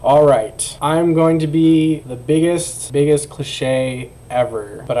All right, I'm going to be the biggest cliche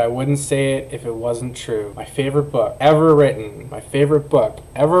ever, but I wouldn't say it if it wasn't true. My favorite book ever written. My favorite book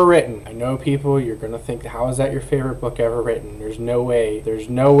ever written. I know people, you're gonna think, how is that your favorite book ever written? There's no way. There's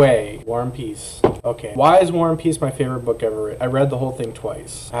no way. War and Peace. Okay. Why is War and Peace my favorite book ever written? I read the whole thing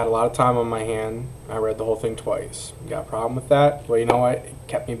twice. I had a lot of time on my hand. I read the whole thing twice. You got a problem with that? Well, you know what? It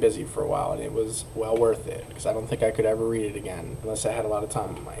kept me busy for a while, and it was well worth it, because I don't think I could ever read it again unless I had a lot of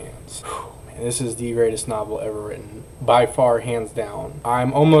time on my hands. Whew. And this is the greatest novel ever written, by far, hands down.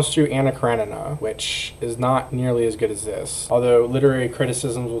 I'm almost through Anna Karenina, which is not nearly as good as this. Although literary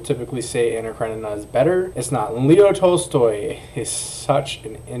criticisms will typically say Anna Karenina is better, it's not. Leo Tolstoy is such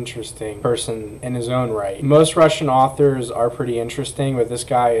an interesting person in his own right. Most Russian authors are pretty interesting, but this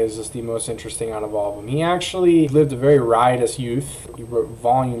guy is just the most interesting out of all of them. He actually lived a very riotous youth. He wrote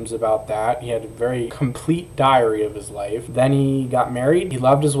volumes about that. He had a very complete diary of his life. Then he got married. He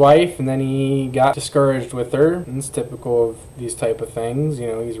loved his wife, and then he got discouraged with her. And it's typical of these type of things. You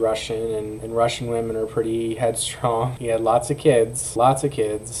know, he's Russian, and Russian women are pretty headstrong. He had lots of kids.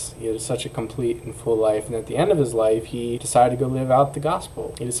 He had such a complete and full life. And at the end of his life, he decided to go live out the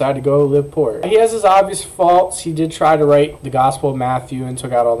gospel. He decided to go live poor. He has his obvious faults. He did try to write the Gospel of Matthew and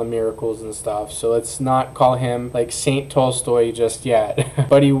took out all the miracles and stuff. So let's not call him like Saint Tolstoy just yet.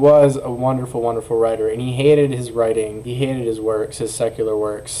 But he was a wonderful, wonderful writer. And he hated his writing. He hated his works, his secular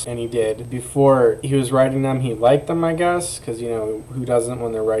works. And he did. Before he was writing them, he liked them, I guess. Because, you know, who doesn't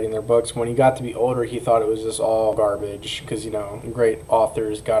when they're writing their books? When he got to be older, he thought it was just all garbage. Because, you know, great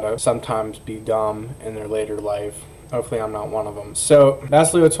authors gotta sometimes be dumb in their later life. Hopefully I'm not one of them. So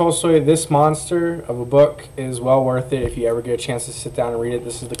that's Leo Tolstoy. This monster of a book is well worth it if you ever get a chance to sit down and read it.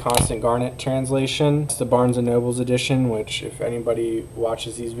 This is the Constant Garnet translation. It's the Barnes & Noble's edition, which if anybody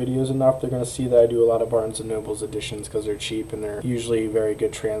watches these videos enough, they're going to see that I do a lot of Barnes & Noble's editions because they're cheap and they're usually very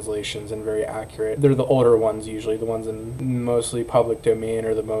good translations and very accurate. They're the older ones usually. The ones in mostly public domain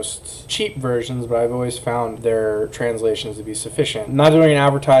are the most cheap versions, but I've always found their translations to be sufficient. I'm not doing an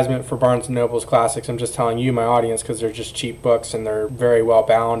advertisement for Barnes & Noble's classics. I'm just telling you, my audience, because they're just cheap books and they're very well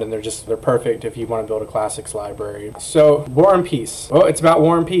bound and they're perfect if you want to build a classics library. So, War and Peace. Oh, it's about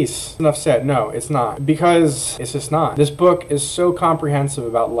War and Peace. Enough said. No, it's not. Because it's just not. This book is so comprehensive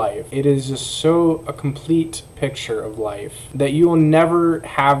about life. It is just so a complete picture of life that you will never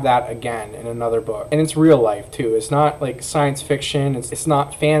have that again in another book. And it's real life too. It's not like science fiction. It's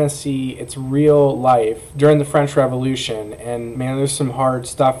not fantasy. It's real life during the French Revolution. And man, there's some hard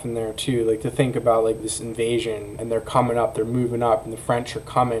stuff in there too. Like to think about like this invasion and they're coming up, they're moving up, and the French are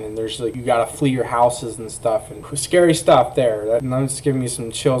coming, and there's like you gotta flee your houses and stuff, and scary stuff there. And I'm just giving me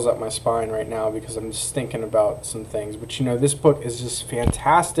some chills up my spine right now because I'm just thinking about some things. But you know, this book is just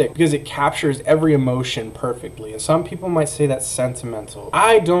fantastic because it captures every emotion perfectly. And some people might say that's sentimental.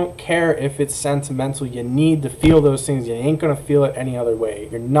 I don't care if it's sentimental. You need to feel those things. You ain't gonna feel it any other way.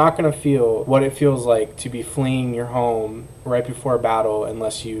 You're not gonna feel what it feels like to be fleeing your home right before a battle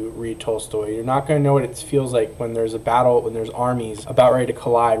unless you read Tolstoy. You're not going to know what it feels like when there's a battle, when there's armies about ready to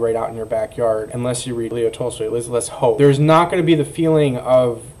collide right out in your backyard unless you read Leo Tolstoy. Let's hope. There's not going to be the feeling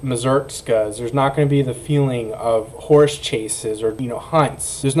of mazurkas. There's not going to be the feeling of horse chases or, you know,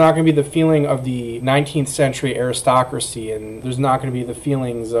 hunts. There's not going to be the feeling of the 19th century aristocracy, and there's not going to be the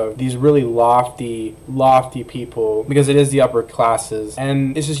feelings of these really lofty people, because it is the upper classes.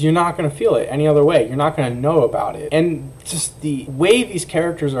 And it's just, you're not going to feel it any other way. You're not going to know about it. And just the way these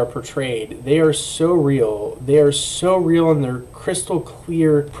characters are portrayed, they are so real. They are so real, and they're crystal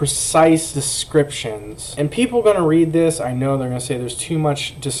clear, precise descriptions. And people are going to read this, I know they're going to say there's too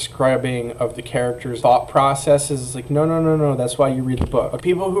much describing of the characters' thought processes. It's like, no, that's why you read the book. But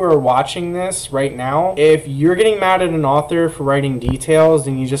people who are watching this right now, if you're getting mad at an author for writing details,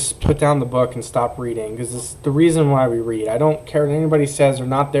 then you just put down the book and stop reading, because it's the reason why we read. I don't care what anybody says. They're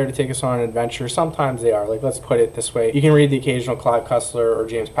not there to take us on an adventure. Sometimes they are. Like, let's put it this way. You can read the occasional Clive Cussler or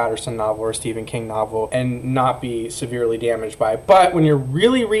James Patterson novel or Stephen King novel and not be severely damaged by it. But when you're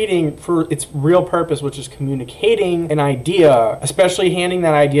really reading for its real purpose, which is communicating an idea, especially handing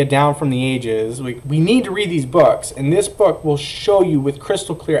that idea down from the ages, we need to read these books. And this book will show you with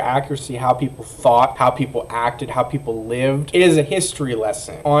crystal clear accuracy how people thought, how people acted, how people lived. It is a history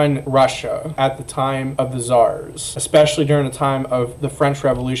lesson on Russia at the time of the Tsars, especially during the time of the French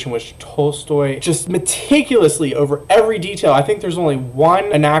Revolution, which Tolstoy just meticulously over every detail. I think there's only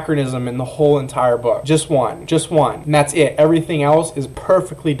one anachronism in the whole entire book. Just one. And that's it. Everything else is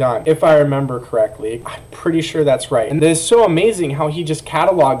perfectly done, if I remember correctly. I'm pretty sure that's right. And it's so amazing how he just catalogs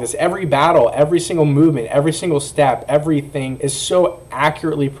catalog this. Every battle, every single movement, every single step, everything is so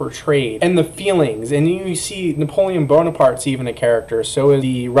accurately portrayed. And the feelings, and you see Napoleon Bonaparte's even a character, so is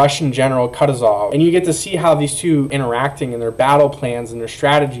the Russian general Kutuzov. And you get to see how these two interacting and their battle plans and their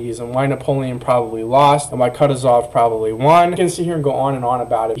strategies, and why Napoleon probably lost and why Kutuzov probably won. You can sit here and go on and on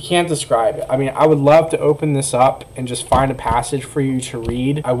about it. You can't describe it. I mean, I would love to open this up and just find a passage for you to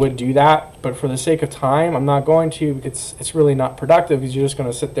read. I would do that, but for the sake of time, I'm not going to. It's really not productive, because you're just going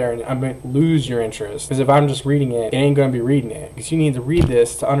to sit there and I'm going to lose your interest. Because if I'm just reading it, it ain't going to be reading it. Because you need to read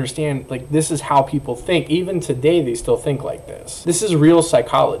this to understand, like, this is how people think. Even today, they still think like this. This is real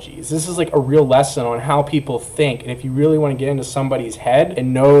psychology. This is like a real lesson on how people think. And if you really want to get into somebody's head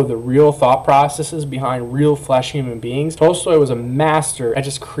and know the real thought processes behind real flesh human beings, Tolstoy was a master at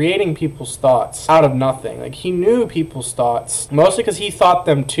just creating people's thoughts out of nothing. Like, he knew people's thoughts, mostly because he thought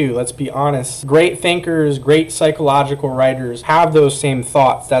them too. Let's be honest. Great thinkers, great psychological writers have those same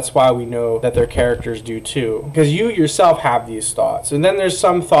thoughts. That's why we know that their characters do too. Because you yourself have these thoughts. And then there's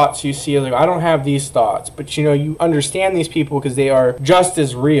some thoughts you see, like, I don't have these thoughts. But you know, you understand these people because they are just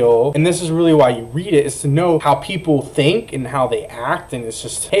as real. And this is really why you read it, is to know how people think and how they act. And it's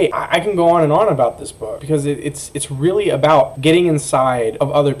just, hey, I can go on and on about this book, because it's really about getting inside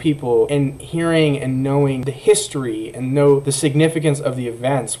of other people and hearing and knowing the history and know the significance of the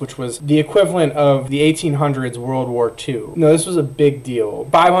events, which was the equivalent of the 1800s World War II. No, this was a big deal.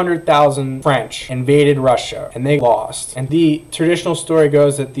 500,000 French invaded Russia and they lost. And the traditional story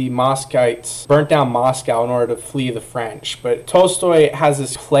goes that the Moscovites burnt down Moscow in order to flee the French. But Tolstoy has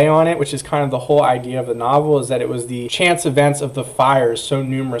this play on it, which is kind of the whole idea of the novel, is that it was the chance events of the fires, so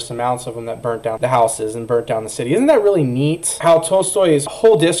numerous amounts of them, that burnt down the houses and burnt down the city. Isn't that really neat? How Tolstoy's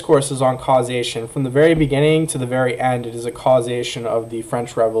whole discourse is on causation. From the very beginning to the very end, it is a causation of the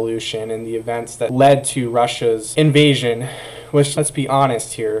French Revolution and the events that led to Russia's invasion. Which, let's be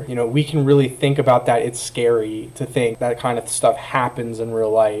honest here, you know, we can really think about that. It's scary to think that kind of stuff happens in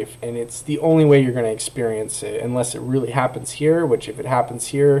real life, and it's the only way you're going to experience it, unless it really happens here, which if it happens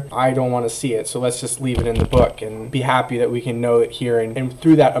here, I don't want to see it. So let's just leave it in the book and be happy that we can know it here, and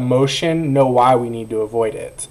through that emotion, know why we need to avoid it.